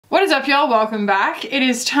What is up, y'all? Welcome back. It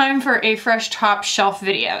is time for a fresh top shelf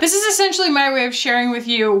video. This is essentially my way of sharing with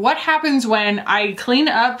you what happens when I clean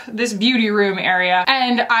up this beauty room area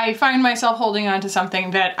and I find myself holding on to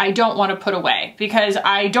something that I don't want to put away because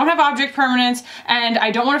I don't have object permanence and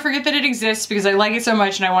I don't want to forget that it exists because I like it so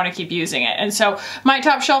much and I want to keep using it. And so my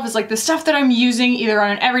top shelf is like the stuff that I'm using either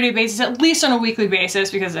on an everyday basis, at least on a weekly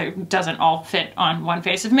basis, because it doesn't all fit on one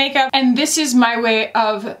face of makeup. And this is my way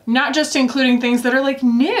of not just including things that are like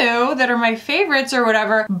new, that are my favorites or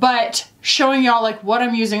whatever, but showing y'all like what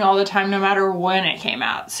I'm using all the time no matter when it came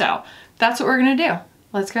out. So that's what we're gonna do.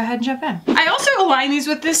 Let's go ahead and jump in. I also align these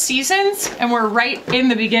with the seasons and we're right in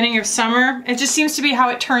the beginning of summer. It just seems to be how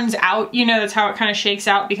it turns out. You know, that's how it kind of shakes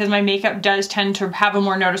out because my makeup does tend to have a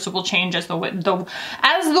more noticeable change as the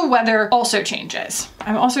weather also changes.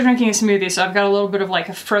 I'm also drinking a smoothie, so I've got a little bit of like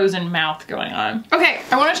a frozen mouth going on. Okay,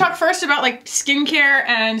 I want to talk first about like skincare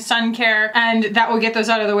and sun care, and that will get those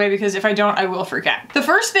out of the way because if I don't, I will forget. The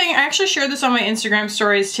first thing, I actually shared this on my Instagram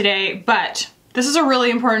stories today, but this is a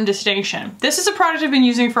really important distinction. This is a product I've been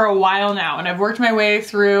using for a while now and I've worked my way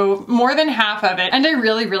through more than half of it and I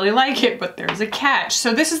really, really like it, but there's a catch.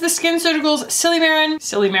 So this is the SkinCeuticals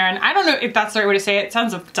Silymarin. I don't know if that's the right way to say it. It's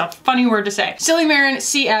a funny word to say. Silymarin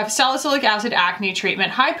CF Salicylic Acid Acne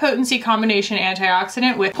Treatment. High potency combination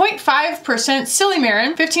antioxidant with 0.5%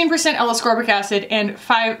 silymarin, 15% L-ascorbic acid, and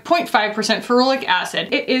 5.5% ferulic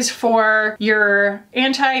acid. It is for your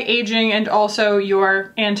anti-aging and also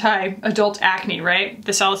your anti-adult acne. Right?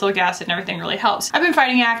 The salicylic acid and everything really helps. I've been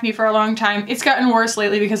fighting acne for a long time. It's gotten worse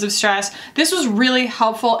lately because of stress. This was really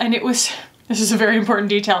helpful and it was, this is a very important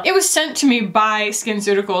detail. It was sent to me by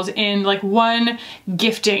SkinCeuticals in like one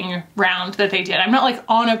gifting round that they did. I'm not like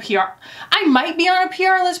on a PR. I might be on a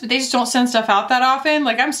PR list, but they just don't send stuff out that often.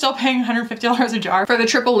 Like I'm still paying $150 a jar for the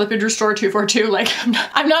Triple Lipid Restore 242. Like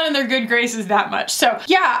I'm not in their good graces that much. So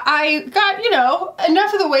yeah, I got, you know,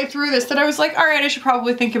 enough of the way through this that I was like, all right, I should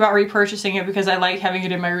probably think about repurchasing it because I like having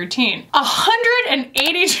it in my routine.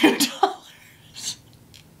 $182.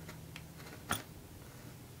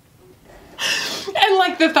 And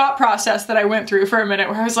like the thought process that I went through for a minute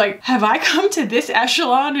where I was like, have I come to this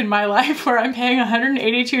echelon in my life where I'm paying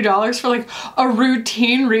 $182 for like a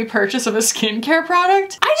routine repurchase of a skincare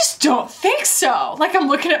product? I just don't think so. Like I'm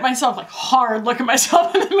looking at myself, like hard looking at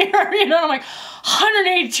myself in the mirror, you know, I'm like,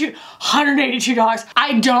 $182.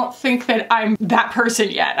 I don't think that I'm that person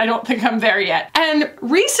yet. I don't think I'm there yet. And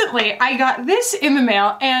recently I got this in the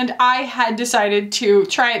mail and I had decided to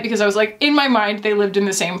try it because I was like, in my mind, they lived in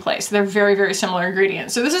the same place. They're very, very similar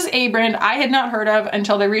ingredients. So this is a brand I had not heard of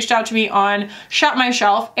until they reached out to me on Shop My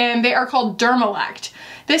Shelf, and they are called Dermalect.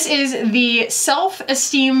 This is the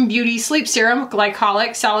Self-Esteem Beauty Sleep Serum,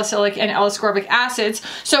 glycolic, salicylic, and L-ascorbic acids.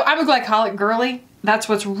 So I'm a glycolic girly. That's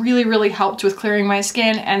what's really, really helped with clearing my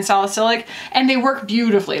skin, and salicylic, and they work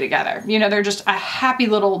beautifully together. You know, they're just a happy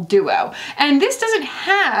little duo. And this doesn't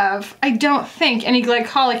have, I don't think, any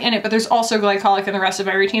glycolic in it, but there's also glycolic in the rest of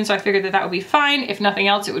my routine, so I figured that that would be fine. If nothing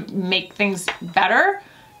else, it would make things better.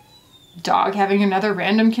 Dog having another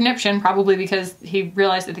random conniption, probably because he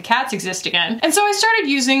realized that the cats exist again. And so I started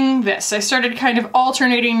using this. I started kind of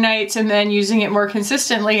alternating nights and then using it more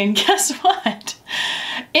consistently, and guess what?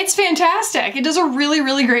 It's fantastic. It does a really,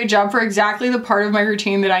 really great job for exactly the part of my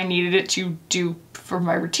routine that I needed it to do for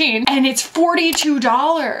my routine, and it's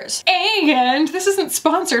 $42. And this isn't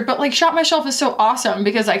sponsored, but like Shop My Shelf is so awesome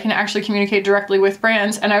because I can actually communicate directly with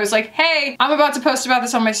brands, and I was like, hey, I'm about to post about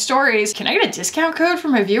this on my stories. Can I get a discount code for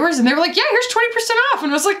my viewers? And they were like, yeah, here's 20% off.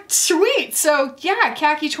 And I was like, sweet. So yeah,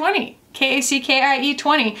 Kackie 20, Kackie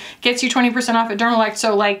 20 gets you 20% off at Dermalect.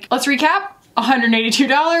 So like, let's recap.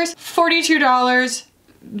 $182, $42,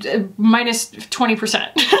 minus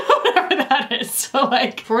 20%, whatever that is. So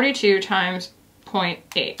like 42 times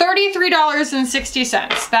 0.8.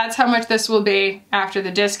 $33.60. That's how much this will be after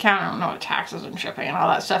the discount. I don't know what taxes and shipping and all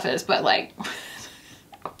that stuff is, but like,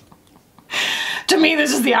 to me,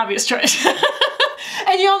 this is the obvious choice.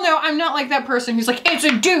 And y'all know I'm not like that person who's like, it's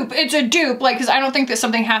a dupe, like, because I don't think that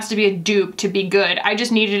something has to be a dupe to be good. I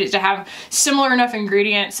just needed it to have similar enough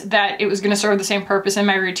ingredients that it was gonna serve the same purpose in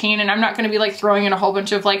my routine, and I'm not gonna be like throwing in a whole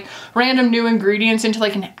bunch of like random new ingredients into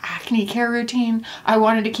like an acne care routine. I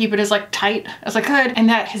wanted to keep it as like tight as I could, and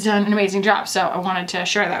that has done an amazing job, so I wanted to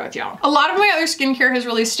share that with y'all. A lot of my other skincare has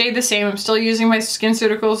really stayed the same. I'm still using my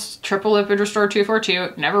SkinCeuticals Triple Lipid Restore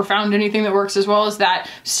 242. Never found anything that works as well as that.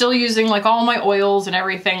 Still using like all my oils and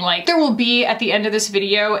everything, like there will be at the end of this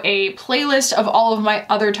video a playlist of all of my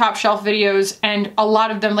other top shelf videos, and a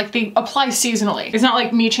lot of them, like, they apply seasonally. It's not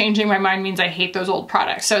like me changing my mind means I hate those old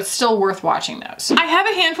products, so it's still worth watching those. I have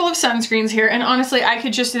a handful of sunscreens here, and honestly I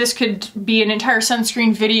could just, this could be an entire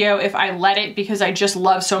sunscreen video if I let it, because I just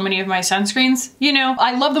love so many of my sunscreens. You know,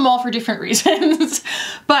 I love them all for different reasons.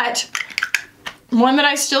 But one that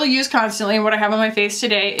I still use constantly and what I have on my face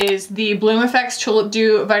today is the Bloom Effects Tulip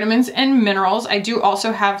Dew Vitamins and Minerals. I do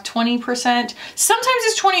also have 20%. Sometimes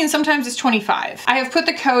it's 20 and sometimes it's 25. I have put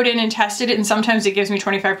the code in and tested it, and sometimes it gives me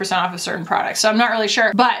 25% off of certain products. So I'm not really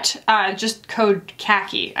sure, but just code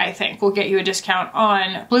Kackie, I think, will get you a discount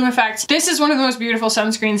on Bloom Effects. This is one of the most beautiful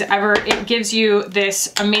sunscreens ever. It gives you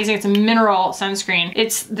this amazing, it's a mineral sunscreen.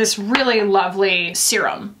 It's this really lovely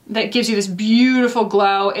serum that gives you this beautiful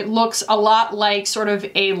glow. It looks a lot like sort of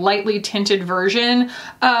a lightly tinted version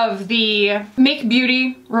of the Make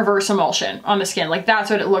Beauty reverse emulsion on the skin. Like, that's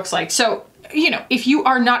what it looks like. So, you know, if you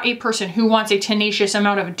are not a person who wants a tenacious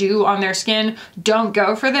amount of dew on their skin, don't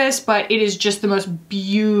go for this, but it is just the most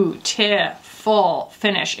beautiful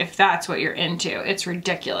finish if that's what you're into. It's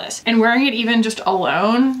ridiculous. And wearing it even just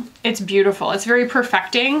alone, it's beautiful. It's very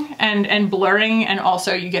perfecting and blurring, and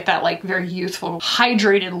also you get that like very youthful,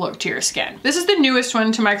 hydrated look to your skin. This is the newest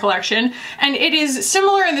one to my collection, and it is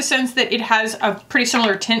similar in the sense that it has a pretty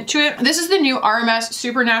similar tint to it. This is the new RMS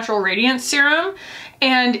Supernatural Radiance Serum,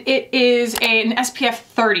 and it is an SPF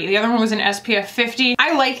 30. The other one was an SPF 50.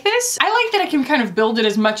 I like this. I like that I can kind of build it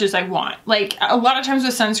as much as I want. Like, a lot of times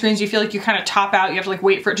with sunscreens, you feel like you kind of top out. You have to like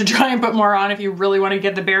wait for it to dry and put more on if you really want to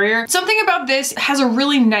get the barrier. Something about this has a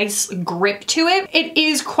really nice grip to it. It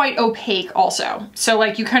is quite opaque also. So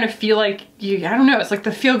like you kind of feel like I don't know, it's like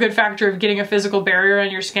the feel-good factor of getting a physical barrier on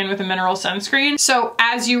your skin with a mineral sunscreen. So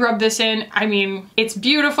as you rub this in, I mean, it's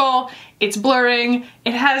beautiful. It's blurring.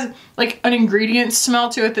 It has like an ingredient smell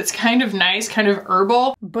to it that's kind of nice, kind of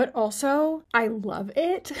herbal, but also I love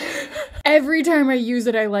it. Every time I use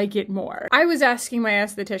it, I like it more. I was asking my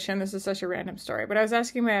esthetician, this is such a random story, but I was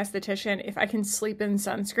asking my esthetician if I can sleep in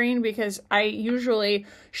sunscreen, because I usually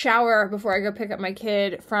shower before I go pick up my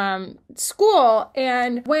kid from school.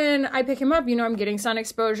 And when I pick him up, you know, I'm getting sun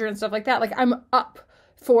exposure and stuff like that. Like, I'm up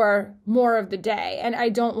for more of the day, and I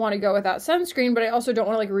don't want to go without sunscreen, but I also don't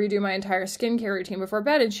want to like redo my entire skincare routine before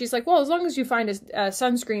bed. And she's like, well, as long as you find a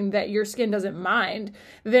sunscreen that your skin doesn't mind,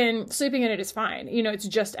 then sleeping in it is fine. You know, it's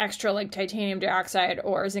just extra like titanium dioxide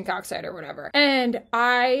or zinc oxide or whatever. And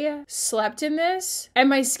I slept in this and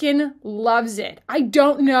my skin loves it. I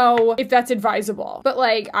don't know if that's advisable, but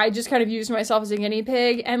like I just kind of used myself as a guinea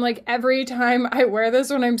pig, and like every time I wear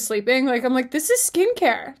this when I'm sleeping, like I'm like, this is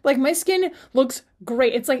skincare. Like, my skin looks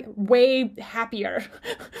great. It's like way happier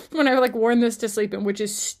when I like worn this to sleep in, which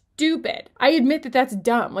is stupid. I admit that that's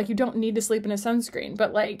dumb. Like, you don't need to sleep in a sunscreen,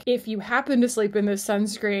 but like if you happen to sleep in this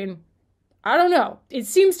sunscreen, I don't know. It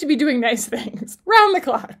seems to be doing nice things round the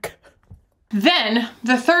clock. Then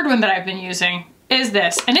the third one that I've been using is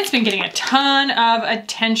this, and it's been getting a ton of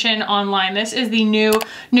attention online. This is the new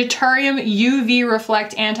Naturium UV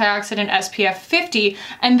Reflect Antioxidant SPF 50,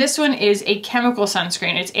 and this one is a chemical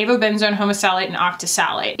sunscreen. It's avobenzone homosalate and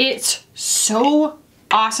octisalate. It's so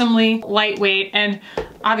awesomely lightweight, and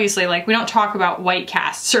obviously, like, we don't talk about white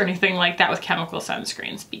casts or anything like that with chemical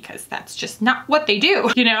sunscreens, because that's just not what they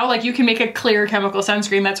do. You know, like, you can make a clear chemical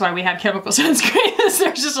sunscreen. That's why we have chemical sunscreens.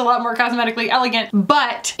 They're just a lot more cosmetically elegant,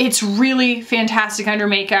 but it's really fantastic under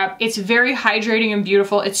makeup. It's very hydrating and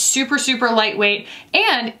beautiful. It's super, super lightweight,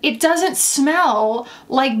 and it doesn't smell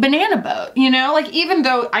like banana boat, you know? Like, even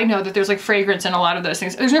though I know that there's like fragrance in a lot of those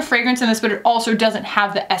things, there's no fragrance in this, but it also doesn't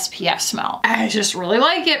have the SPF smell. I just really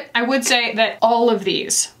like it. I would say that all of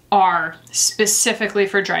these are specifically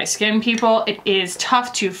for dry skin people. It is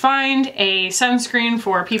tough to find a sunscreen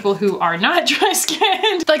for people who are not dry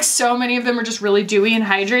skinned. Like, so many of them are just really dewy and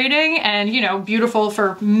hydrating and, you know, beautiful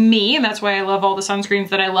for me, and that's why I love all the sunscreens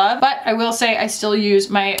that I love. But I will say I still use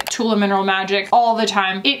my Tula Mineral Magic all the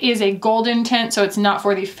time. It is a golden tint, so it's not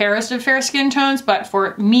for the fairest of fair skin tones, but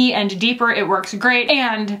for me and deeper, it works great.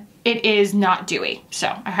 And it is not dewy,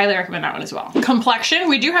 so I highly recommend that one as well. Complexion,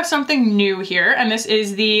 we do have something new here, and this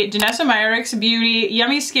is the Danessa Myricks Beauty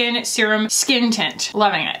Yummy Skin Serum Skin Tint.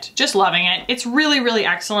 Loving it, just loving it. It's really, really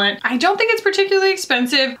excellent. I don't think it's particularly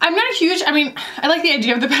expensive. I'm not a huge, I mean, I like the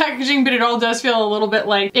idea of the packaging, but it all does feel a little bit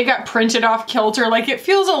like it got printed off kilter. Like, it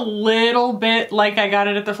feels a little bit like I got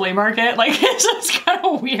it at the flea market. Like, it's just kind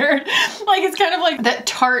of weird. Like, it's kind of like that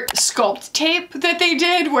Tarte sculpt tape that they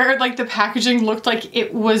did where like the packaging looked like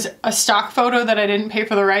it was a stock photo that I didn't pay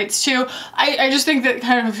for the rights to. I just think that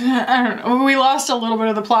kind of, I don't know, we lost a little bit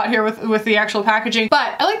of the plot here with the actual packaging,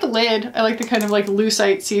 but I like the lid. I like the kind of like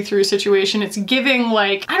lucite see-through situation. It's giving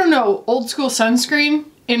like, I don't know, old school sunscreen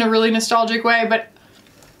in a really nostalgic way, but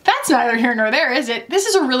that's neither here nor there, is it? This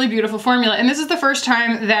is a really beautiful formula, and this is the first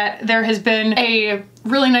time that there has been a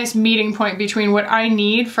really nice meeting point between what I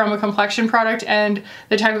need from a complexion product and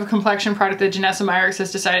the type of complexion product that Janessa Myricks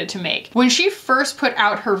has decided to make. When she first put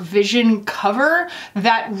out her Vision cover,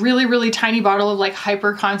 that really, really tiny bottle of like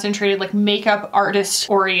hyper concentrated, like makeup artist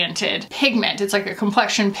oriented pigment, it's like a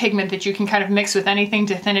complexion pigment that you can kind of mix with anything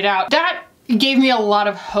to thin it out. That gave me a lot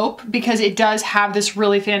of hope because it does have this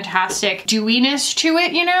really fantastic dewiness to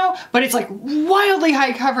it, you know, but it's like wildly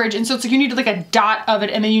high coverage, and so it's like you needed like a dot of it,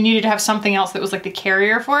 and then you needed to have something else that was like the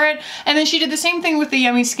carrier for it. And then she did the same thing with the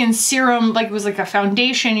Yummy Skin serum, like it was like a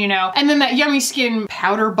foundation, you know, and then that Yummy Skin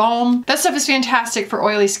powder balm. That stuff is fantastic for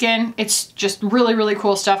oily skin. It's just really, really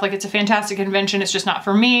cool stuff. Like it's a fantastic invention. It's just not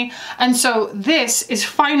for me. And so this is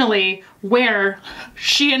finally where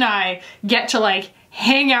she and I get to like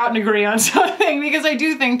hang out and agree on something, because I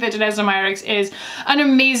do think that Janessa Myricks is an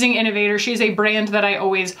amazing innovator. She's a brand that I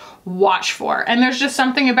always watch for. And there's just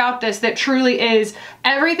something about this that truly is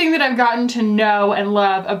everything that I've gotten to know and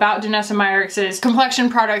love about Janessa Myricks' complexion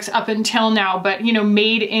products up until now, but you know,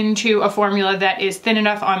 made into a formula that is thin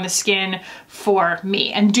enough on the skin for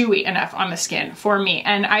me and dewy enough on the skin for me.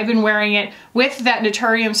 And I've been wearing it with that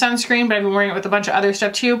Naturium sunscreen, but I've been wearing it with a bunch of other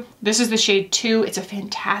stuff too. This is the shade 2. It's a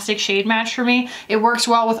fantastic shade match for me. It works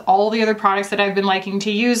well with all the other products that I've been liking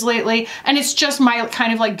to use lately, and it's just my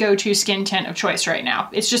kind of like go-to skin tint of choice right now.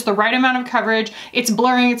 It's just the right amount of coverage. It's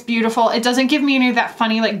blurring, it's beautiful. It doesn't give me any of that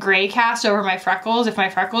funny like gray cast over my freckles if my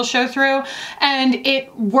freckles show through, and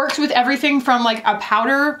it works with everything from like a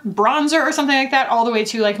powder bronzer or something like that all the way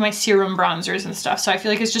to like my serum bronzers and stuff. So I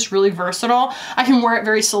feel like it's just really versatile. I can wear it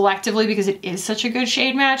very selectively because it is such a good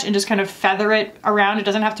shade match, and just kind of feather it around. It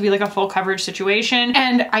doesn't have to be like a full coverage situation,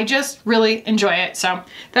 and I just really enjoy it. So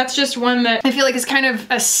that's just one that I feel like is kind of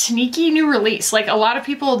a sneaky new release. Like a lot of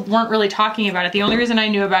people weren't really talking about it. The only reason I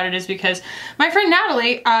knew about it is because my friend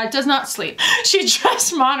Natalie does not sleep. She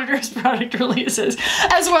just monitors product releases,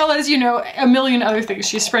 as well as, you know, a million other things.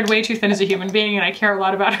 She's spread way too thin as a human being, and I care a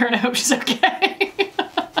lot about her, and I hope she's okay.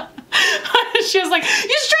 She was like, you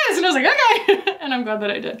should try this, and I was like, okay. And I'm glad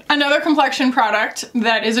that I did. Another complexion product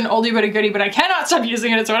that is an oldie but a goodie, but I cannot stop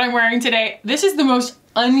using it. It's what I'm wearing today. This is the most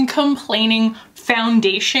uncomplaining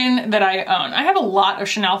foundation that I own. I have a lot of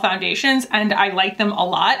Chanel foundations and I like them a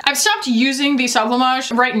lot. I've stopped using the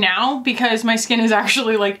Sublimage right now because my skin is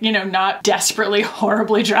actually like, you know, not desperately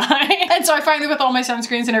horribly dry. And so I find that with all my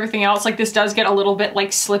sunscreens and everything else, like this does get a little bit like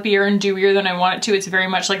slippier and dewier than I want it to. It's very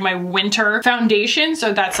much like my winter foundation.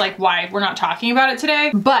 So that's like why we're not talking about it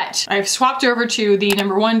today. But I've swapped over to the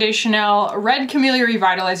No. 1 Day Chanel Red Camellia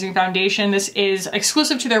Revitalizing Foundation. This is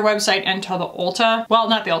exclusive to their website and to the Ulta. Well,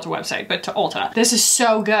 not the Ulta website, but to Ulta. This is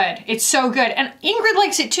so good. It's so good. And Ingrid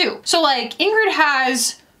likes it too. So like Ingrid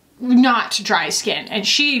has not dry skin and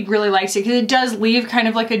she really likes it because it does leave kind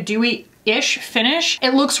of like a dewy-ish finish.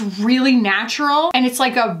 It looks really natural and it's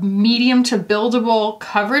like a medium to buildable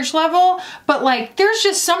coverage level, but like there's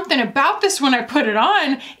just something about this when I put it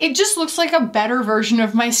on, it just looks like a better version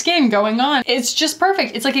of my skin going on. It's just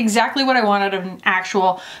perfect. It's like exactly what I want out of an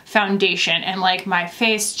actual foundation, and like my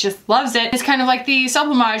face just loves it. It's kind of like the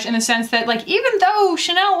Sublimage in the sense that like even though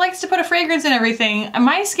Chanel likes to put a fragrance in everything,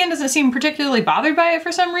 my skin doesn't seem particularly bothered by it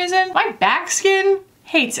for some reason. My back skin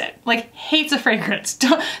hates it, like hates a fragrance.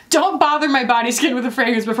 Don't bother my body skin with a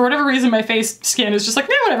fragrance, but for whatever reason my face skin is just like,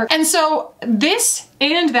 nah, whatever. And so this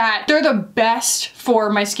and that, they're the best for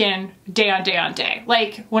my skin day on day on day.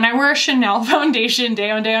 Like when I wear a Chanel foundation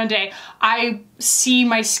day on day on day, I see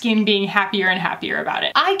my skin being happier and happier about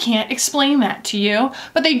it. I can't explain that to you,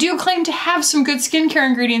 but they do claim to have some good skincare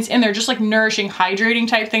ingredients in there, just like nourishing, hydrating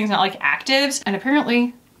type things, not like actives. And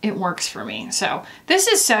apparently it works for me. So this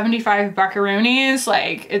is 75 buckaroonies.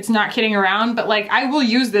 Like it's not kidding around, but like I will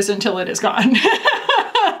use this until it is gone.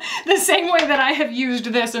 The same way that I have used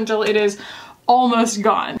this until it is almost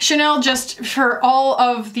gone. Chanel, just for all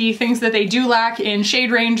of the things that they do lack in shade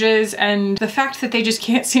ranges and the fact that they just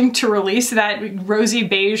can't seem to release that rosy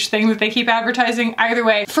beige thing that they keep advertising. Either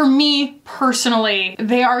way, for me personally,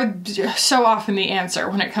 they are so often the answer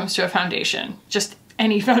when it comes to a foundation. Just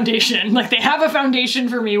any foundation. Like they have a foundation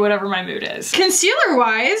for me, whatever my mood is. Concealer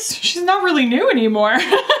wise, she's not really new anymore.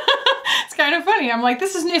 It's kind of funny. I'm like,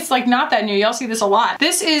 it's like not that new. Y'all see this a lot.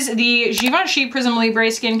 This is the Givenchy Prism Libre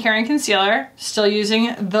Skin Care and Concealer. Still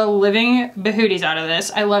using the living behooties out of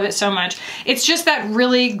this. I love it so much. It's just that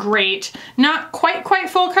really great, not quite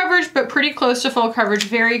full coverage, but pretty close to full coverage,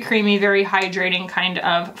 very creamy, very hydrating kind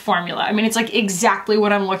of formula. I mean, it's like exactly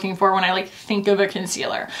what I'm looking for when I like think of a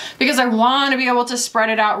concealer, because I want to be able to spread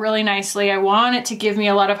it out really nicely. I want it to give me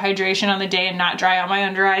a lot of hydration on the day and not dry out my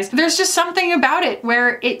under eyes. There's just something about it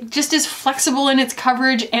where it just is flexible in its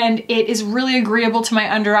coverage and it is really agreeable to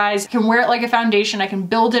my under eyes. I can wear it like a foundation. I can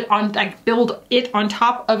build it on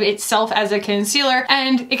top of itself as a concealer,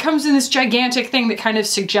 and it comes in this gigantic thing that kind of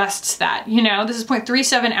suggests that, you know, this is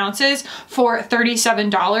 0.37 ounces for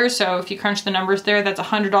 $37. So if you crunch the numbers there, that's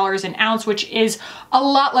 $100 an ounce, which is a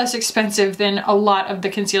lot less expensive than a lot of the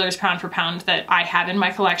concealers pound for pound that I have in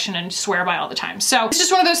my collection and swear by all the time. So it's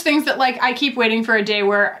just one of those things that like I keep waiting for a day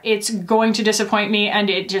where it's going to disappoint me, and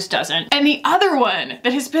it just doesn't. And the other one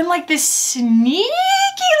that has been like this sneaky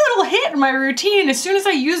little hit in my routine, as soon as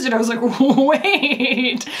I used it, I was like,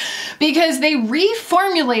 wait, because they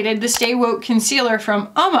reformulated the Stay Woke concealer from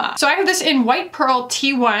Uma. So I have this in White Pearl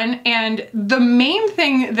T1, and the main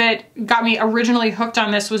thing that got me originally hooked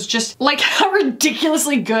on this was just like how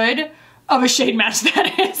ridiculously good of a shade match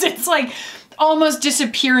that is. It's like almost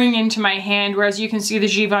disappearing into my hand, whereas you can see the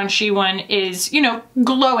Givenchy one is, you know,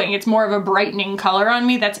 glowing. It's more of a brightening color on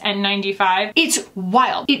me. That's N95. It's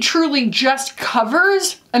wild. It truly just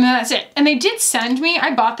covers, and then that's it. And they did send me,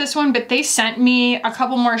 I bought this one, but they sent me a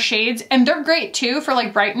couple more shades, and they're great too for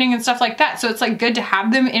like brightening and stuff like that. So it's like good to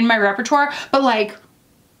have them in my repertoire, but like,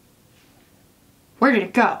 where did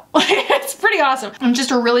it go? It's pretty awesome. I'm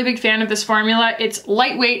just a really big fan of this formula. It's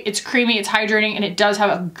lightweight, it's creamy, it's hydrating, and it does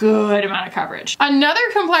have a good amount of coverage. Another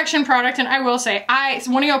complexion product, and I will say,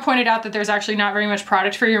 one of y'all pointed out that there's actually not very much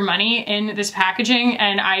product for your money in this packaging,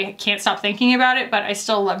 and I can't stop thinking about it, but I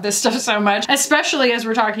still love this stuff so much, especially as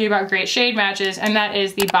we're talking about great shade matches, and that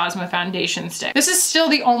is the Bosma Foundation Stick. This is still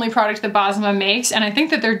the only product that Bosma makes, and I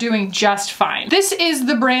think that they're doing just fine. This is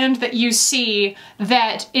the brand that you see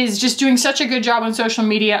that is just doing such a good job on social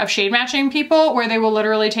media of shade matching people, where they will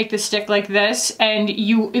literally take the stick like this and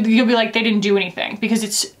you'll be like, they didn't do anything, because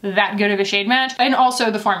it's that good of a shade match. And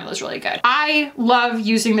also the formula is really good. I love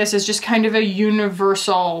using this as just kind of a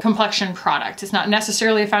universal complexion product. It's not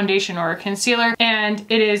necessarily a foundation or a concealer, and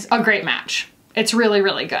it is a great match. It's really,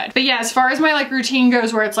 really good. But yeah, as far as my like routine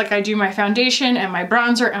goes, where it's like I do my foundation and my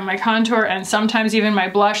bronzer and my contour and sometimes even my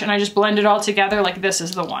blush, and I just blend it all together, like this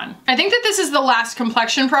is the one. I think that this is the last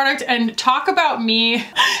complexion product, and talk about me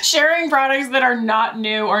sharing products that are not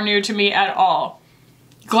new or new to me at all.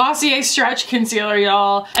 Glossier Stretch Concealer,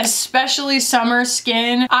 y'all. Especially summer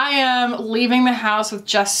skin. I am leaving the house with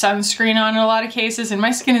just sunscreen on in a lot of cases, and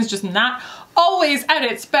my skin is just not always at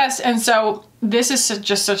its best, and so this is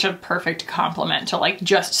just such a perfect complement to like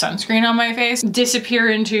just sunscreen on my face. Disappear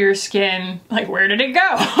into your skin. Like, where did it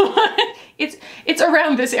go? It's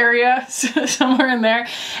around this area, somewhere in there.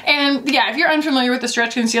 And yeah, if you're unfamiliar with the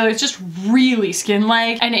stretch concealer, it's just really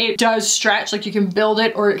skin-like, and it does stretch. Like, you can build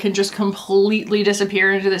it or it can just completely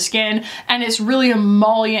disappear into the skin, and it's really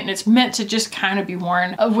emollient, and it's meant to just kind of be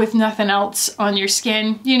worn with nothing else on your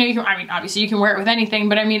skin. You know, you can, I mean, obviously you can wear it with anything,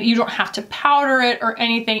 but I mean, you don't have to powder it or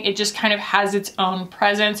anything. It just kind of has its own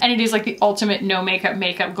presence, and it is like the ultimate no makeup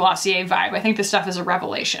Glossier vibe. I think this stuff is a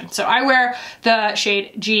revelation. So I wear the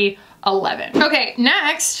shade G11. Okay,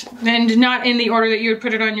 next, and not in the order that you would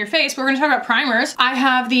put it on your face, but we're gonna talk about primers. I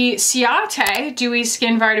have the Ciate Dewy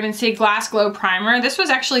Skin Vitamin C Glass Glow Primer. This was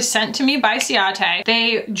actually sent to me by Ciate.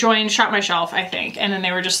 They joined Shop My Shelf, I think, and then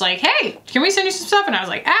they were just like, hey, can we send you some stuff? And I was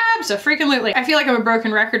like, abso-freaking-lutely. I feel like I'm a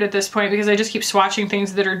broken record at this point because I just keep swatching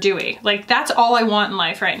things that are dewy. Like, that's all I want in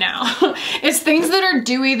life right now. It's things that are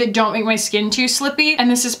dewy that don't make my skin too slippy, and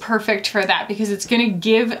this is perfect for that because it's gonna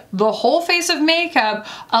give the whole face of makeup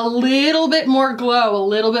a little bit more glow, a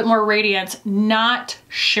little bit more radiance, not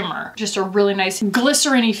shimmer. Just a really nice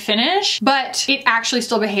glycerin-y finish, but it actually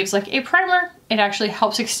still behaves like a primer. It actually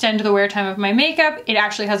helps extend the wear time of my makeup. It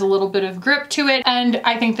actually has a little bit of grip to it, and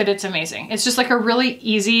I think that it's amazing. It's just like a really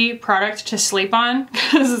easy product to sleep on,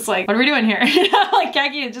 because it's like, what are we doing here? Like,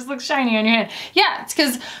 Kackie, it just looks shiny on your hand. Yeah, it's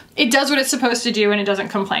because it does what it's supposed to do and it doesn't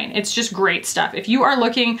complain. It's just great stuff. If you are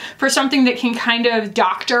looking for something that can kind of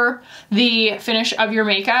doctor the finish of your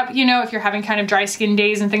makeup, you know, if you're having kind of dry skin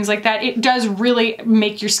days and things like that, it does really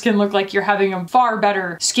make your skin look like you're having a far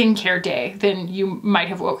better skincare day than you might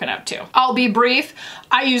have woken up to. I'll be brief.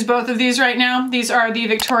 I use both of these right now. These are the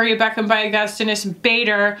Victoria Beckham by Augustinus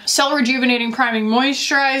Bader Cell Rejuvenating Priming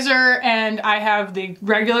Moisturizer, and I have the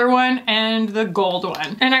regular one and the gold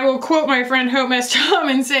one. And I will quote my friend Hope Miss Tom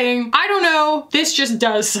in saying, I don't know, this just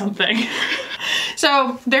does something.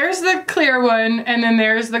 So there's the clear one, and then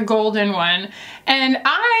there's the golden one. And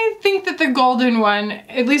I think that the golden one,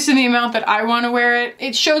 at least in the amount that I want to wear it,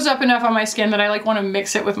 it shows up enough on my skin that I like want to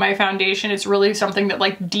mix it with my foundation. It's really something that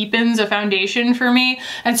like deepens a foundation for me.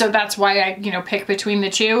 And so that's why I, you know, pick between the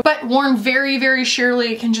two. But worn very, very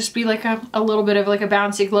sheerly, it can just be like a little bit of like a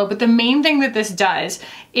bouncy glow. But the main thing that this does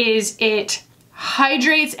is it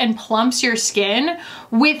hydrates and plumps your skin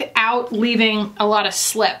without leaving a lot of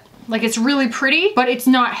slip. Like, it's really pretty, but it's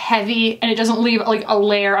not heavy, and it doesn't leave like a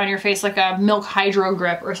layer on your face like a Milk Hydro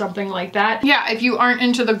Grip or something like that. Yeah, if you aren't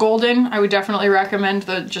into the golden, I would definitely recommend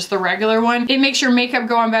just the regular one. It makes your makeup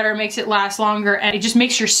go on better, makes it last longer, and it just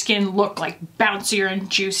makes your skin look like bouncier and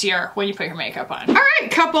juicier when you put your makeup on. All right,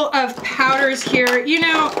 couple of powders here. You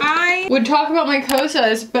know, I would talk about my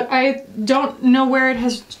Kosas, but I don't know where it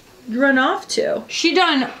has run off to. She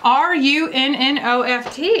done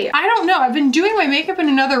R-U-N-N-O-F-T. I don't know. I've been doing my makeup in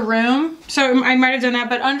another room, so I might have done that,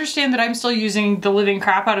 but understand that I'm still using the living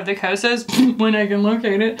crap out of the Kosas when I can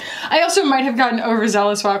locate it. I also might have gotten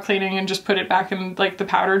overzealous while cleaning and just put it back in like the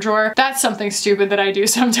powder drawer. That's something stupid that I do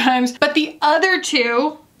sometimes. But the other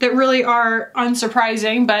two that really are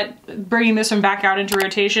unsurprising, but bringing this one back out into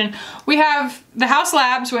rotation, we have the House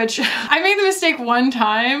Labs, which I made the mistake one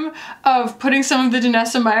time of putting some of the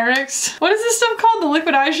Danessa Myricks, what is this stuff called? The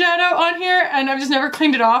liquid eyeshadow on here, and I've just never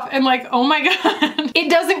cleaned it off, and like, oh my god, it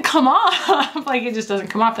doesn't come off. Like, it just doesn't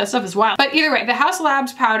come off. That stuff is wild. But either way, the House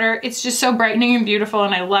Labs powder, it's just so brightening and beautiful,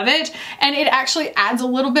 and I love it. And it actually adds a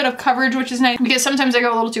little bit of coverage, which is nice, because sometimes I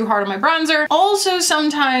go a little too hard on my bronzer. Also,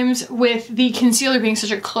 sometimes with the concealer being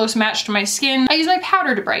such a close match to my skin, I use my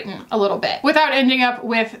powder to brighten a little bit without ending up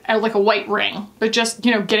with like a white ring, but just,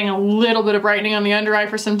 you know, getting a little bit of brightening on the under eye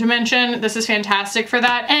for some dimension. This is fantastic for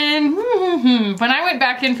that. And when I went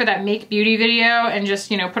back in for that Make Beauty video and just,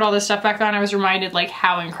 you know, put all this stuff back on, I was reminded like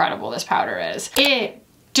how incredible this powder is. It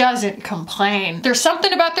doesn't complain. There's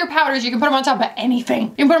something about their powders, you can put them on top of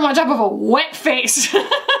anything. You can put them on top of a wet face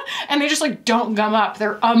and they just like don't gum up.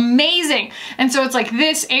 They're amazing. And so it's like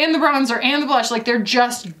this and the bronzer and the blush, like they're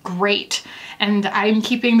just great. And I'm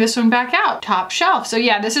keeping this one back out, top shelf. So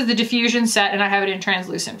yeah, this is the diffusion set and I have it in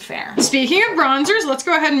translucent fair. Speaking of bronzers, let's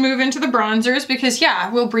go ahead and move into the bronzers because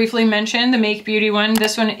yeah, we'll briefly mention the Make Beauty one.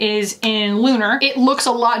 This one is in Lunar. It looks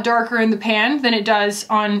a lot darker in the pan than it does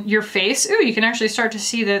on your face. Ooh, you can actually start to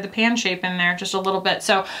see the pan shape in there just a little bit.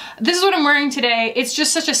 So this is what I'm wearing today. It's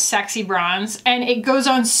just such a sexy bronze and it goes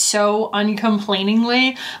on so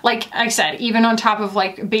uncomplainingly. Like I said, even on top of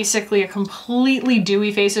like basically a completely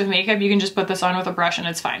dewy face of makeup, you can just put this on with a brush and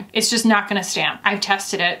it's fine. It's just not gonna stamp. I've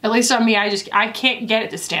tested it. At least on me, I can't get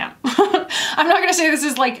it to stamp. I'm not gonna say this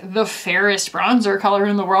is like the fairest bronzer color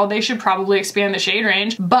in the world. They should probably expand the shade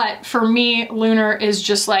range. But for me, Lunar is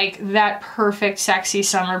just like that perfect sexy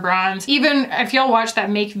summer bronze. Even if y'all watch that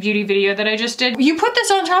Make Beauty video that I just did, you put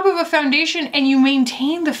this on top of a foundation and you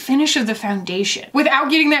maintain the finish of the foundation without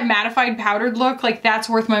getting that mattified powdered look. Like that's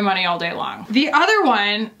worth my money all day long. The other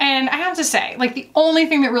one, and I have to say, like the only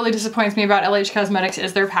thing that really disappoints me about LH Cosmetics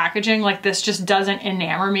is their packaging. Like this just doesn't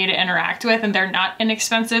enamor me to interact with, and they're not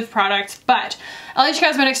inexpensive products, but LH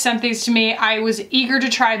Cosmetics sent these to me. I was eager to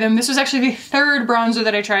try them. This was actually the third bronzer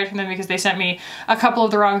that I tried from them because they sent me a couple of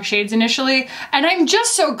the wrong shades initially. And I'm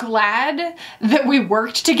just so glad that we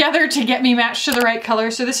worked together to get me matched to the right color.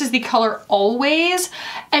 So this is the color Always,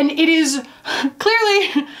 and it is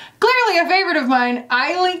clearly a favorite of mine.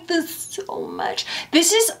 I like this so much.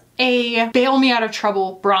 This is a bail me out of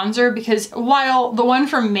trouble bronzer because while the one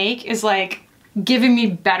from Make is like giving me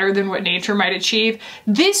better than what nature might achieve,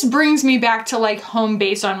 this brings me back to like home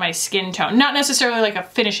base on my skin tone. Not necessarily like a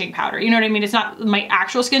finishing powder, you know what I mean? It's not my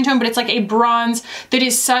actual skin tone, but it's like a bronze that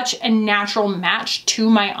is such a natural match to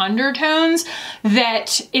my undertones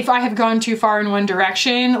that if I have gone too far in one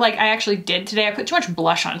direction, like I actually did today, I put too much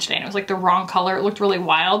blush on today and it was like the wrong color. It looked really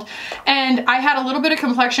wild. And I had a little bit of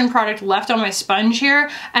complexion product left on my sponge here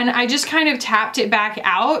and I just kind of tapped it back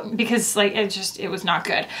out because like it was not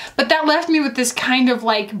good. But that left me with this kind of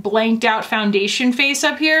like blanked out foundation face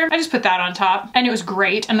up here. I just put that on top and it was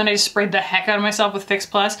great. And then I just sprayed the heck out of myself with Fix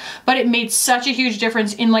Plus, but it made such a huge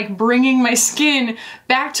difference in like bringing my skin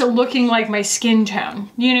back to looking like my skin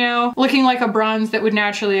tone, you know, looking like a bronze that would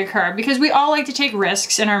naturally occur, because we all like to take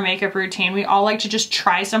risks in our makeup routine. We all like to just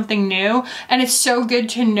try something new. And it's so good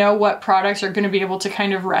to know what products are going to be able to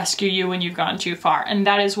kind of rescue you when you've gone too far. And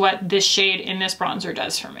that is what this shade in this bronzer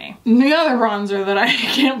does for me. The other bronzer that I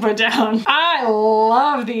can't put down, I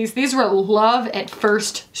love these. These were love at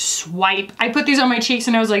first swipe. I put these on my cheeks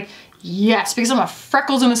and I was like, yes, because I'm a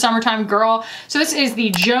freckles in the summertime girl. So this is the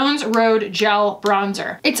Jones Road Gel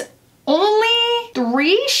Bronzer. It's only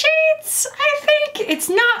 3 shades, I think. It's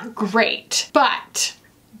not great, but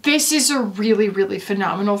this is a really, really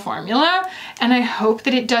phenomenal formula, and I hope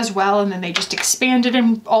that it does well and then they just expand it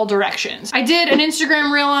in all directions. I did an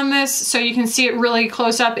Instagram reel on this so you can see it really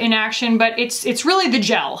close up in action, but it's really the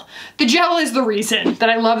gel. The gel is the reason that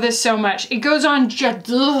I love this so much. It goes on just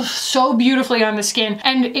so beautifully on the skin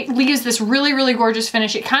and it leaves this really, really gorgeous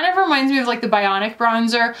finish. It kind of reminds me of like the Bionic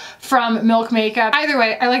bronzer from Milk Makeup. Either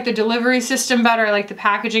way, I like the delivery system better. I like the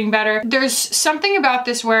packaging better. There's something about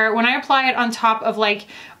this where when I apply it on top of like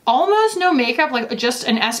almost no makeup, like just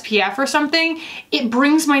an SPF or something, it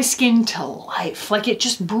brings my skin to life. Like it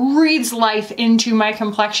just breathes life into my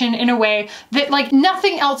complexion in a way that like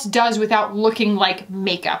nothing else does without looking like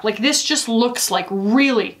makeup. Like this just looks like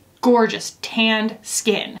really gorgeous tanned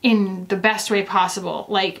skin in the best way possible.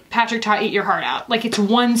 Like Patrick Ta, eat your heart out. Like it's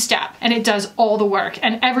one step and it does all the work.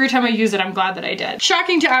 And every time I use it, I'm glad that I did.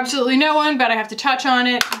 Shocking to absolutely no one, but I have to touch on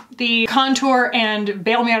it. The contour and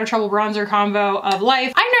bail me out of trouble bronzer combo of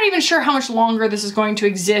life. I'm not even sure how much longer this is going to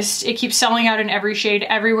exist. It keeps selling out in every shade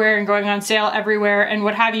everywhere and going on sale everywhere and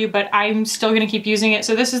what have you, but I'm still gonna keep using it.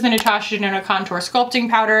 So this is the Natasha Denona Contour Sculpting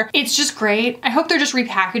Powder. It's just great. I hope they're just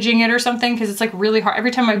repackaging it or something because it's like really hard.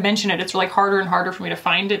 Every time I mention it, it's like harder and harder for me to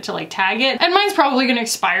find it to like tag it. And mine's probably gonna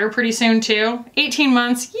expire pretty soon too. 18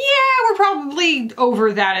 months, yeah, we're probably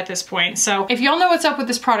over that at this point. So if y'all know what's up with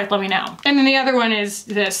this product, let me know. And then the other one is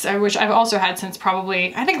this, which I've also had since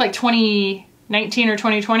probably, I think like 2019 or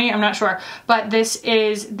 2020, I'm not sure. But this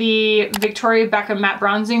is the Victoria Beckham Matte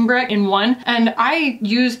Bronzing Brick in one. And I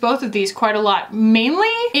use both of these quite a lot,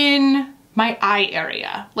 mainly in my eye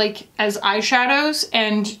area, like as eyeshadows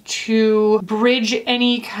and to bridge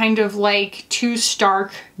any kind of like too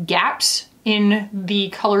stark gaps in the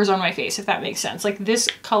colors on my face, if that makes sense. Like this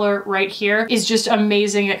color right here is just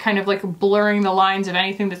amazing at kind of like blurring the lines of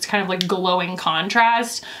anything that's kind of like glowing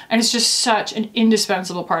contrast. And it's just such an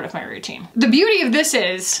indispensable part of my routine. The beauty of this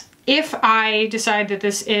is if I decide that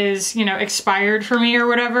this is, you know, expired for me or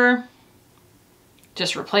whatever,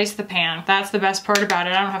 just replace the pan. That's the best part about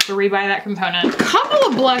it. I don't have to rebuy that component. Couple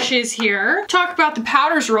of blushes here. Talk about the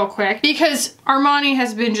powders real quick because Armani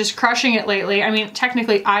has been just crushing it lately. I mean,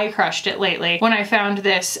 technically I crushed it lately when I found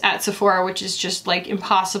this at Sephora, which is just like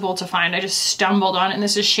impossible to find. I just stumbled on it, and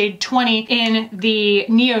this is shade 20 in the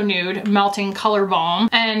Neo Nude Melting Color Balm.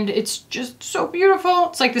 And it's just so beautiful.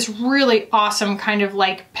 It's like this really awesome kind of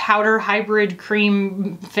like powder hybrid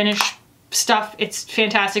cream finish stuff. It's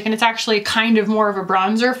fantastic, and it's actually kind of more of a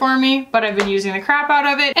bronzer for me, but I've been using the crap out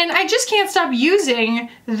of it, and I just can't stop using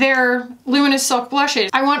their Luminous Silk blushes.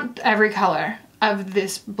 I want every color of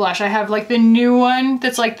this blush. I have like the new one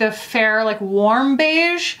that's like the fair, like warm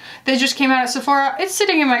beige that just came out at Sephora. It's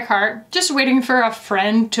sitting in my cart, just waiting for a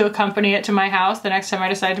friend to accompany it to my house the next time I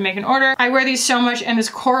decide to make an order. I wear these so much, and this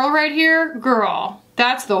coral right here, girl,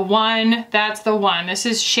 that's the one. That's the one. This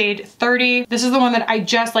is shade 30. This is the one that I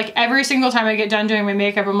just like every single time I get done doing my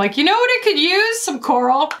makeup, I'm like, you know what it could use? Some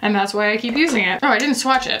coral. And that's why I keep using it. Oh, I didn't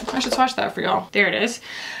swatch it. I should swatch that for y'all. There it is.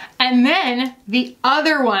 And then the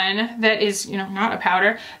other one that is, you know, not a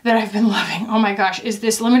powder that I've been loving, oh my gosh, is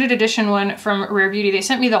this limited edition one from Rare Beauty. They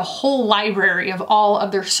sent me the whole library of all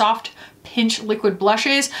of their soft pinch liquid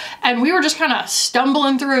blushes, and we were just kind of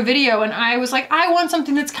stumbling through a video, and I was like, I want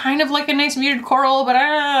something that's kind of like a nice muted coral, but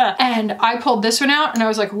and I pulled this one out and I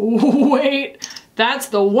was like, wait, that's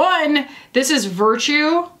the one. This is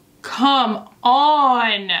Virtue. Come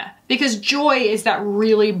on. Because Joy is that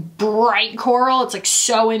really bright coral. It's like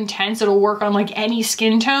so intense, it'll work on like any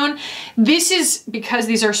skin tone. This is, because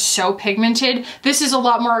these are so pigmented, this is a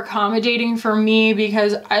lot more accommodating for me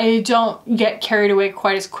because I don't get carried away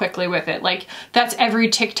quite as quickly with it. Like that's every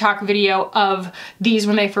TikTok video of these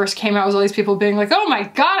when they first came out, was all these people being like, oh my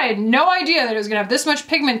God, I had no idea that it was gonna have this much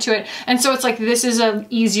pigment to it. And so it's like, this is an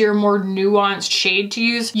easier, more nuanced shade to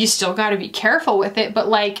use. You still gotta be careful with it, but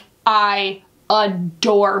like, I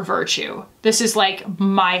adore Virtue. This is like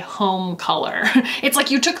my home color. It's like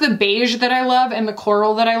you took the beige that I love and the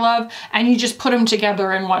coral that I love and you just put them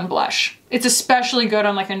together in one blush. It's especially good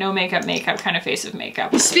on like a no makeup kind of face of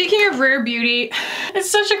makeup. Speaking of rare beauty, it's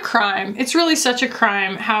such a crime. It's really such a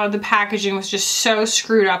crime how the packaging was just so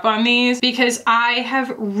screwed up on these, because I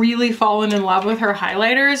have really fallen in love with her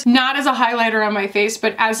highlighters. Not as a highlighter on my face,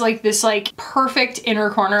 but as like this like perfect inner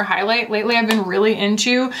corner highlight. Lately I've been really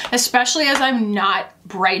into, especially as I'm not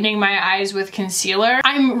brightening my eyes with concealer.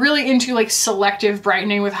 I'm really into like selective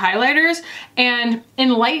brightening with highlighters, and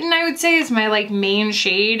Enlighten I would say is my like main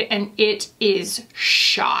shade, and it is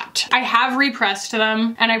shot. I have repressed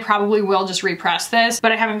them and I probably will just repress this,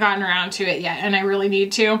 but I haven't gotten around to it yet and I really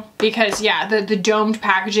need to, because yeah, the domed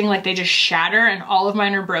packaging, like they just shatter and all of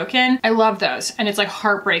mine are broken. I love those, and it's like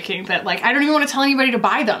heartbreaking that like I don't even want to tell anybody to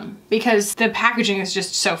buy them because the packaging is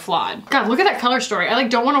just so flawed. God, look at that color story. I like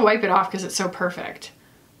don't want to wipe it off because it's so perfect.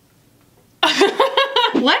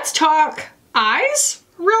 Let's talk eyes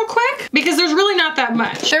real quick, because there's really not that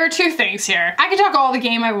much. There are two things here. I can talk all the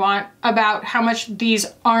game I want about how much these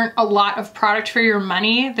aren't a lot of product for your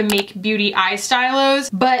money, the Make Beauty eye stylos,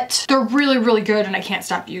 but they're really, really good and I can't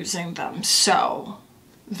stop using them. So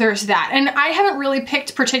there's that. And I haven't really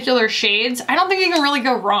picked particular shades. I don't think you can really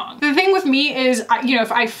go wrong. The thing with me is, you know,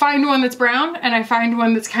 if I find one that's brown and I find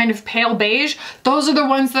one that's kind of pale beige, those are the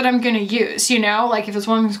ones that I'm gonna use, you know? Like if it's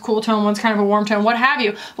one's cool tone, one's kind of a warm tone, what have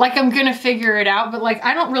you. Like I'm gonna figure it out, but like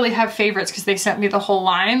I don't really have favorites because they sent me the whole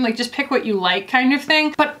line. Like just pick what you like kind of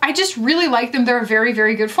thing. But I just really like them. They're a very,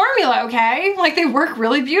 very good formula, okay? Like they work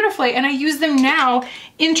really beautifully, and I use them now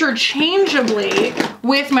interchangeably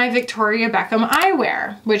with my Victoria Beckham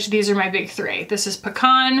eyewear, which these are my big three. This is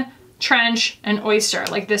Pecan, Trench, and Oyster.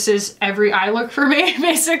 Like this is every eye look for me,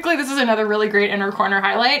 basically. This is another really great inner corner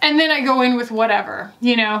highlight. And then I go in with whatever,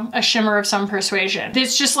 you know, a shimmer of some persuasion.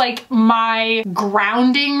 It's just like my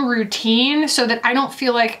grounding routine so that I don't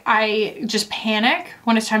feel like I just panic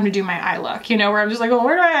when it's time to do my eye look, you know, where I'm just like, oh,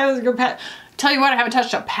 where do I go? Tell you what, I haven't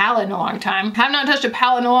touched a palette in a long time. Have not touched a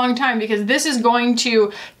palette in a long time, because this is going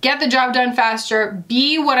to get the job done faster,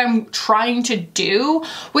 be what I'm trying to do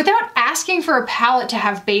without asking for a palette to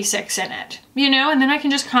have basics in it, you know? And then I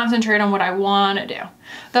can just concentrate on what I want to do.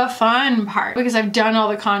 The fun part, because I've done all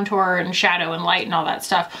the contour and shadow and light and all that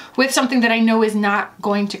stuff with something that I know is not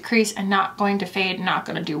going to crease and not going to fade, not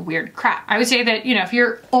going to do weird crap. I would say that, you know, if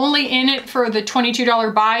you're only in it for the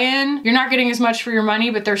 $22 buy-in, you're not getting as much for your money,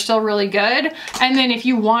 but they're still really good. And then if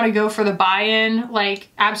you want to go for the buy-in, like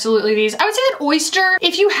absolutely these. I would say that Oyster,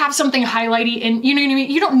 if you have something highlighty and you know what I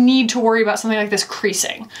mean, you don't need to worry about something like this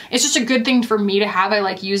creasing. It's just a good thing for me to have. I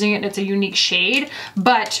like using it and it's a unique shade.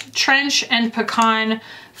 But Trench and Pecan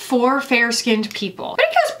for fair-skinned people. But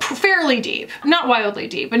it goes fairly deep. Not wildly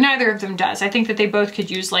deep, but neither of them does. I think that they both could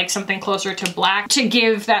use like something closer to black to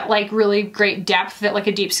give that like really great depth that like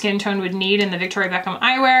a deep skin tone would need in the Victoria Beckham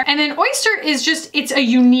eyewear. And then Oyster is just, it's a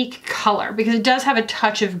unique color because it does have a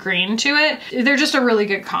touch of green to it. They're just a really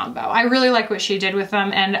good combo. I really like what she did with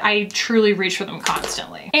them, and I truly reach for them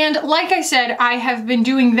constantly. And like I said, I have been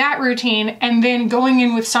doing that routine and then going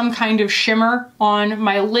in with some kind of shimmer on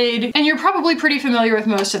my lid. And you're probably pretty familiar with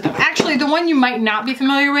most of them. Actually, the one you might not be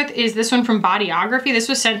familiar with is this one from Bodyography. This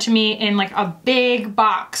was sent to me in like a big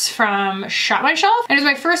box from Shop My Shelf. And it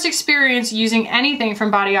was my first experience using anything from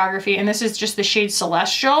Bodyography, and this is just the shade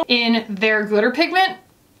Celestial in their glitter pigment.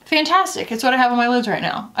 Fantastic. It's what I have on my lids right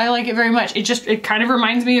now. I like it very much. It kind of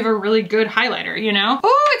reminds me of a really good highlighter, you know?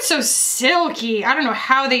 Oh, it's so silky. I don't know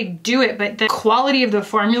how they do it, but the quality of the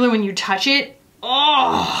formula when you touch it,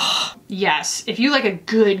 oh, yes. If you like a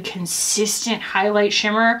good, consistent highlight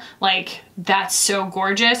shimmer, like that's so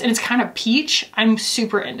gorgeous. And it's kind of peach. I'm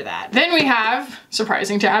super into that. Then we have,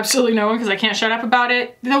 surprising to absolutely no one because I can't shut up about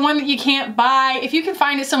it, the one that you can't buy. If you can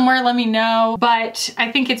find it somewhere, let me know. But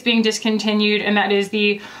I think it's being discontinued, and that is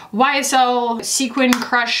the YSL Sequin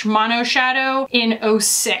Crush Mono Shadow in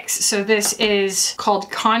 06. So this is called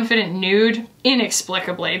Confident Nude,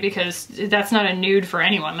 inexplicably, because that's not a nude for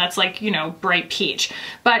anyone. That's like, you know, bright peach.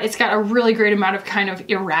 But it's got a really great amount of kind of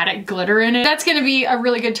erratic glitter in it. That's gonna be a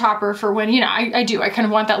really good topper for when, you know, I kind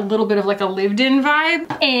of want that little bit of like a lived-in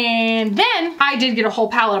vibe. And then I did get a whole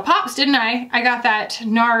palette of pops, didn't I? I got that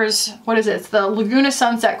NARS, what is it? It's the Laguna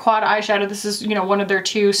Sunset Quad Eyeshadow. This is, you know, one of their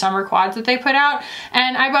 2 summer quads that they put out.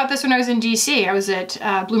 And I bought this when I was in DC. I was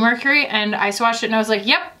at Blue Mercury and I swatched it and I was like,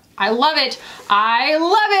 yep, I love it. I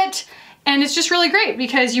love it. And it's just really great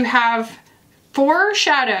because you have 4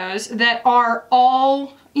 shadows that are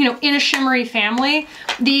all, you know, in a shimmery family.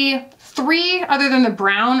 The 3, other than the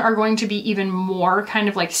brown, are going to be even more kind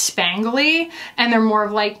of like spangly, and they're more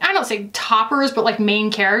of like, I don't say toppers, but like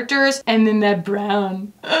main characters. And then that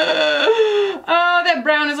brown. Oh, that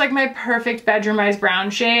brown is like my perfect bedroomized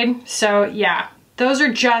brown shade. So yeah, those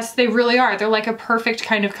are just, they really are. They're like a perfect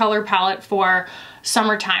kind of color palette for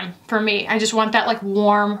summertime for me. I just want that like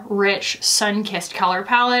warm, rich, sun-kissed color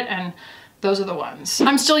palette, and those are the ones.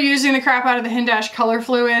 I'm still using the crap out of the Hindash color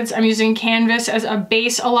fluids. I'm using Canvas as a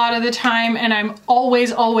base a lot of the time, and I'm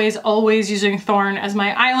always, always, always using Thorn as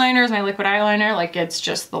my eyeliner, as my liquid eyeliner. Like, it's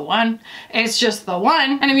just the one. It's just the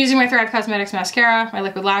one. And I'm using my Thrive Cosmetics mascara, my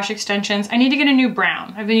liquid lash extensions. I need to get a new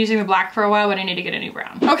brown. I've been using the black for a while, but I need to get a new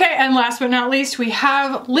brown. Okay, and last but not least, we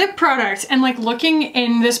have lip products. And like, looking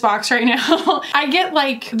in this box right now, I get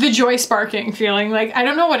like the joy sparking feeling. Like, I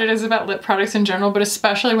don't know what it is about lip products in general, but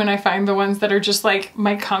especially when I find the ones that are just like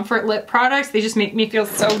my comfort lip products, they just make me feel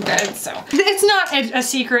so good. So it's not a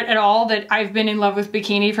secret at all that I've been in love with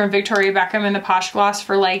Bikini from Victoria Beckham and the Posh Gloss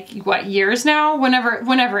for like, what, years now?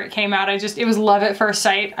 Whenever it came out, it was love at first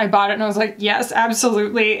sight. I bought it and I was like, yes,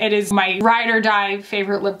 absolutely. It is my ride or die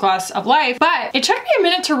favorite lip gloss of life. But it took me a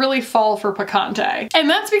minute to really fall for Picante. And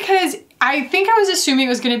that's because I think I was assuming it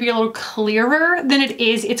was going to be a little clearer than it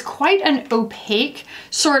is. It's quite an opaque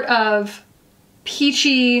sort of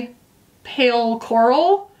peachy pale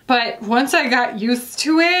coral, but once I got used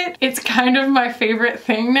to it, it's kind of my favorite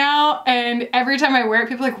thing now. And every time I wear it,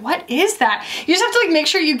 people are like, what is that? You just have to like make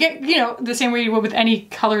sure you get, you know, the same way you would with any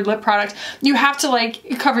colored lip product. You have to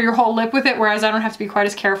like cover your whole lip with it, whereas I don't have to be quite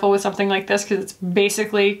as careful with something like this because it's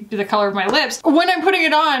basically the color of my lips. When I'm putting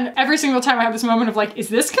it on, every single time I have this moment of like, is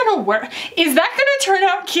this gonna work? Is that gonna turn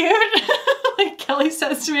out cute? Like Kelly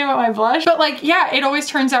says to me about my blush. But like, yeah, it always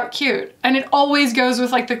turns out cute. And it always goes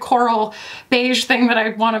with like the coral beige thing that I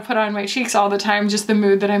want to put on my cheeks all the time, just the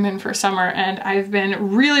mood that I'm in for summer. And I've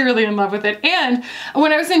been really, really in love with it. And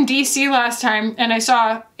when I was in DC last time and I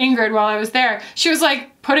saw Ingrid while I was there, she was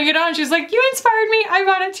like putting it on. She was like, you inspired me. I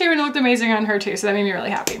bought it too. And it looked amazing on her too. So that made me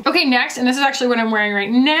really happy. Okay, next, and this is actually what I'm wearing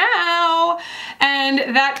right now.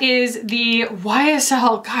 And that is the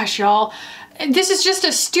YSL, gosh, y'all. This is just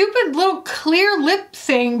a stupid little clear lip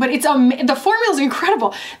thing, but it's the formula is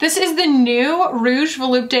incredible. This is the new Rouge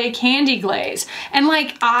Volupté Candy Glaze. And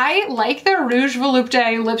like, I like their Rouge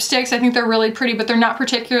Volupté lipsticks. I think they're really pretty, but they're not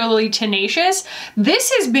particularly tenacious.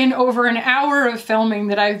 This has been over an hour of filming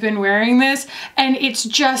that I've been wearing this, and it's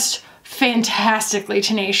just fantastically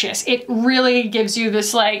tenacious. It really gives you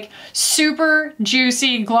this like super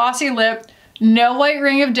juicy, glossy lip, no white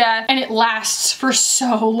ring of death, and it lasts for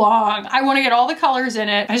so long. I want to get all the colors in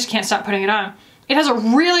it. I just can't stop putting it on. It has a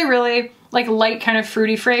really, really like light kind of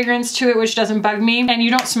fruity fragrance to it, which doesn't bug me, and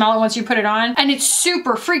you don't smell it once you put it on, and it's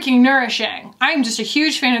super freaking nourishing. I'm just a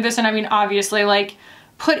huge fan of this, and I mean, obviously, like,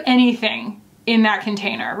 put anything in that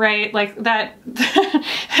container, right? Like that,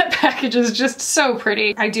 that package is just so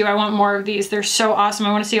pretty. I want more of these. They're so awesome.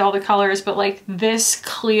 I want to see all the colors, but like this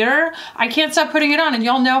clear, I can't stop putting it on. And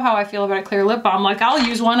y'all know how I feel about a clear lip balm. Like, I'll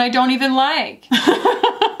use one I don't even like.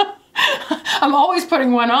 I'm always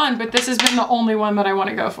putting one on, but this has been the only one that I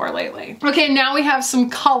want to go for lately. Okay, now we have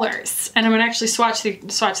some colors, and I'm gonna actually swatch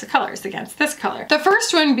the colors against this color. The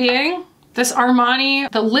first one being this Armani,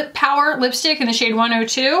 the Lip Power lipstick in the shade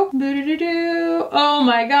 102. Oh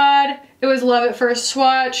my God. It was love at first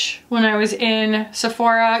swatch when I was in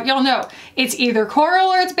Sephora. Y'all know, it's either coral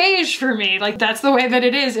or it's beige for me. Like, that's the way that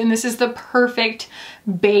it is. And this is the perfect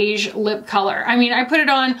beige lip color. I mean, I put it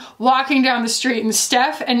on walking down the street and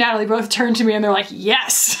Steph and Natalie both turned to me and they're like,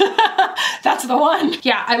 yes, that's the one.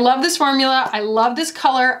 Yeah, I love this formula. I love this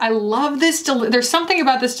color. I love this, there's something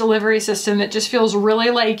about this delivery system that just feels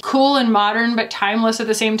really like cool and modern, but timeless at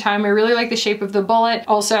the same time. I really like the shape of the bullet.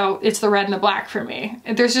 Also, it's the red and the black for me.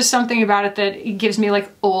 There's just something about it that it gives me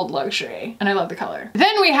like old luxury, and I love the color.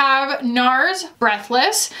 Then we have NARS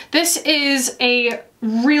Breathless. This is a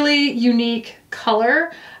really unique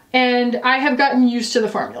color, and I have gotten used to the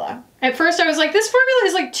formula. At first I was like, this formula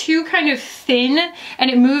is like too kind of thin and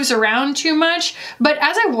it moves around too much. But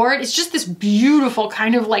as I wore it, it's just this beautiful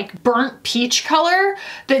kind of like burnt peach color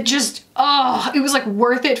that just, oh, it was like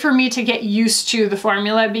worth it for me to get used to the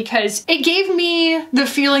formula because it gave me the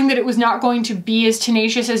feeling that it was not going to be as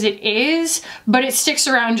tenacious as it is, but it sticks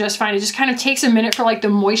around just fine. It just kind of takes a minute for like the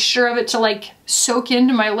moisture of it to like soak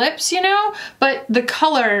into my lips, you know? But the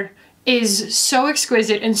color is so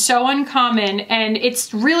exquisite and so uncommon, and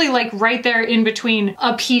it's really like right there in between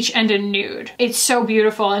a peach and a nude. It's so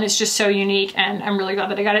beautiful and it's just so unique, and I'm really glad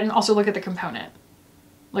that I got it. And also look at the component.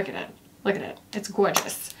 Look at it. Look at it. It's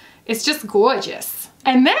gorgeous. It's just gorgeous.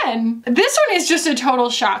 And then this one is just a total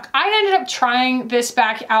shock. I ended up trying this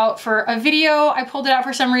back out for a video. I pulled it out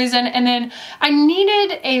for some reason, and then I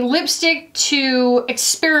needed a lipstick to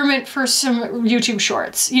experiment for some YouTube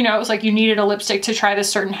shorts. You know, it was like you needed a lipstick to try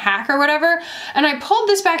this certain hack or whatever. And I pulled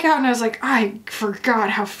this back out and I was like, I forgot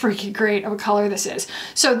how freaking great of a color this is.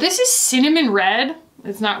 So this is Cinnamon Red.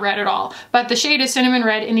 It's not red at all, but the shade is Cinnamon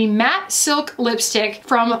Red in the matte silk lipstick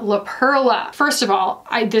from La Perla. First of all,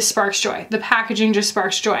 this sparks joy. The packaging just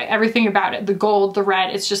sparks joy. Everything about it, the gold, the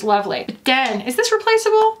red, it's just lovely. But then, is this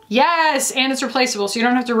replaceable? Yes, and it's replaceable, so you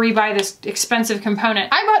don't have to rebuy this expensive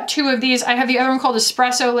component. I bought 2 of these. I have the other one called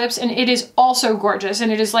Espresso Lips, and it is also gorgeous,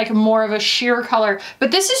 and it is like more of a sheer color. But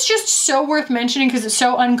this is just so worth mentioning because it's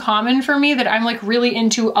so uncommon for me that I'm like really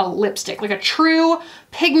into a lipstick, like a true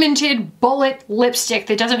pigmented bullet lipstick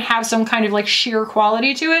that doesn't have some kind of like sheer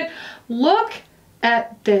quality to it. Look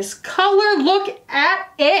at this color, look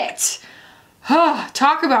at it.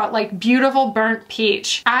 Talk about like beautiful burnt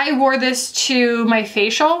peach. I wore this to my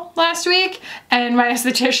facial last week, and my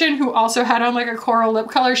esthetician, who also had on like a coral lip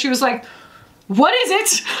color, she was like, what is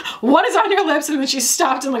it? What is on your lips? And then she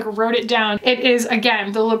stopped and like wrote it down. It is,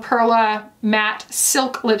 again, the La Perla matte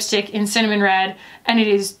silk lipstick in Cinnamon Red, and it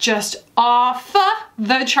is just off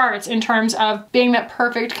the charts in terms of being that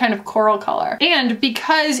perfect kind of coral color. And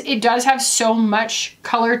because it does have so much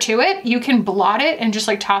color to it, you can blot it and just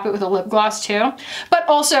like top it with a lip gloss too. But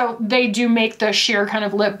also they do make the sheer kind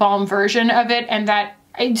of lip balm version of it, and that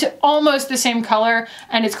it's almost the same color,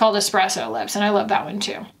 and it's called Espresso Lips, and I love that one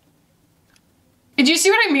too. Do you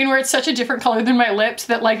see what I mean? Where it's such a different color than my lips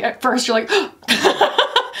that like at first you're like,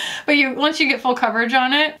 but once you get full coverage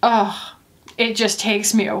on it, oh, it just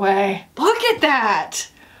takes me away. Look at that.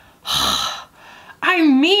 I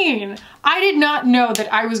mean, I did not know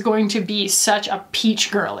that I was going to be such a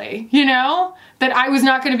peach girly, you know? That I was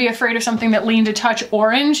not going to be afraid of something that leaned a touch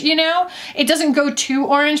orange, you know? It doesn't go too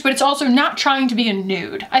orange, but it's also not trying to be a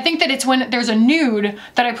nude. I think that it's when there's a nude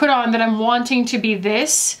that I put on that I'm wanting to be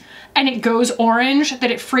this, and it goes orange,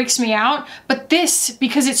 that it freaks me out. But this,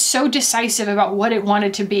 because it's so decisive about what it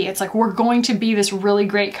wanted to be, it's like, we're going to be this really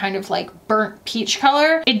great kind of like burnt peach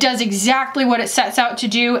color. It does exactly what it sets out to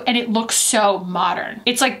do, and it looks so modern.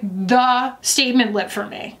 It's like the statement lip for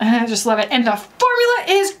me. I just love it. And the formula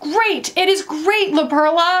is great. It is great, La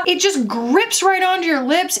Perla. It just grips right onto your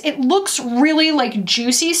lips. It looks really like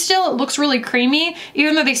juicy still. It looks really creamy,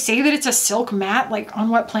 even though they say that it's a silk matte, like on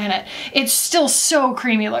what planet? It's still so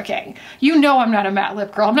creamy looking. You know I'm not a matte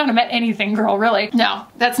lip girl. I'm not a matte anything girl, really. No,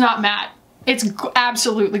 that's not matte. It's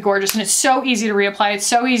absolutely gorgeous, and it's so easy to reapply. It's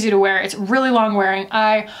so easy to wear. It's really long wearing.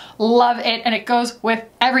 I love it, and it goes with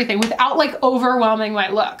everything without like overwhelming my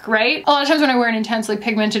look, right? A lot of times when I wear an intensely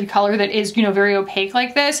pigmented color that is, you know, very opaque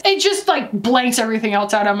like this, it just like blanks everything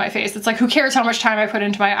else out on my face. It's like, who cares how much time I put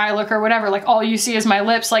into my eye look or whatever? Like, all you see is my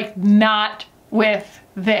lips. Like, not with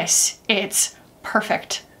this. It's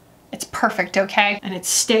perfect. It's perfect, okay? And it's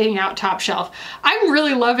staying out top shelf. I'm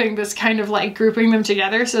really loving this kind of like grouping them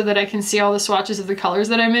together so that I can see all the swatches of the colors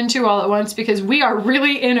that I'm into all at once, because we are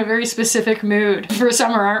really in a very specific mood for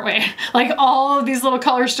summer, aren't we? Like, all of these little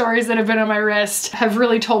color stories that have been on my wrist have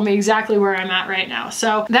really told me exactly where I'm at right now.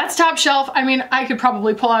 So that's top shelf. I mean, I could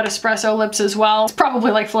probably pull out Espresso Lips as well. It's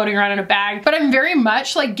probably like floating around in a bag, but I'm very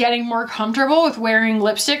much like getting more comfortable with wearing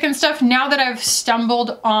lipstick and stuff now that I've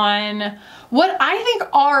stumbled on what I think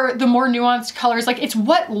are the more nuanced colors. Like, it's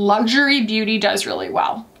what luxury beauty does really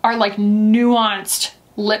well, are like nuanced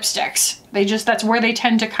lipsticks. They just, that's where they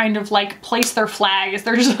tend to kind of like place their flag, is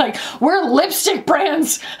they're just like, we're lipstick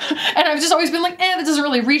brands. And I've just always been like, that doesn't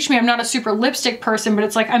really reach me. I'm not a super lipstick person, but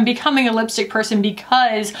it's like, I'm becoming a lipstick person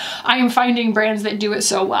because I am finding brands that do it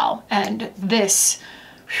so well. And this,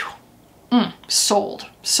 sold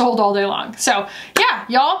all day long. So yeah,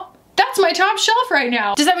 y'all, that's my top shelf right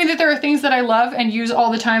now. Does that mean that there are things that I love and use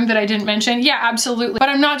all the time that I didn't mention? Yeah, absolutely. But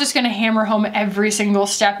I'm not just gonna hammer home every single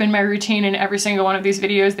step in my routine in every single one of these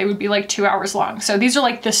videos. They would be like 2 hours long. So these are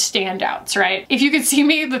like the standouts, right? If you could see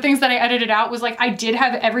me, the things that I edited out was like, I did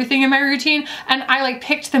have everything in my routine, and I like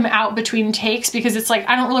picked them out between takes because it's like,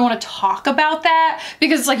 I don't really want to talk about that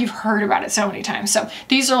because it's like, you've heard about it so many times. So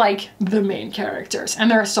these are like the main characters, and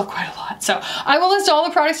there are still quite a lot. So I will list all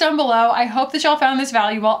the products down below. I hope that y'all found this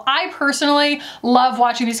valuable. I personally love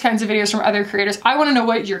watching these kinds of videos from other creators. I want to know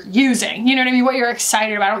what you're using, you know what I mean? What you're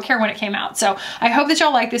excited about. I don't care when it came out. So I hope that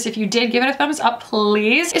y'all like this. If you did, give it a thumbs up,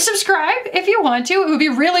 please. Subscribe if you want to. It would be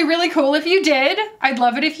really, really cool if you did. I'd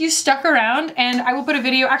love it if you stuck around, and I will put a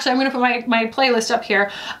video. Actually, I'm going to put my playlist up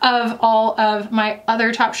here of all of my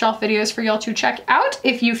other top shelf videos for y'all to check out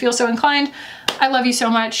if you feel so inclined. I love you so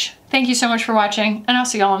much. Thank you so much for watching, and I'll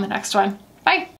see y'all on the next one. Bye.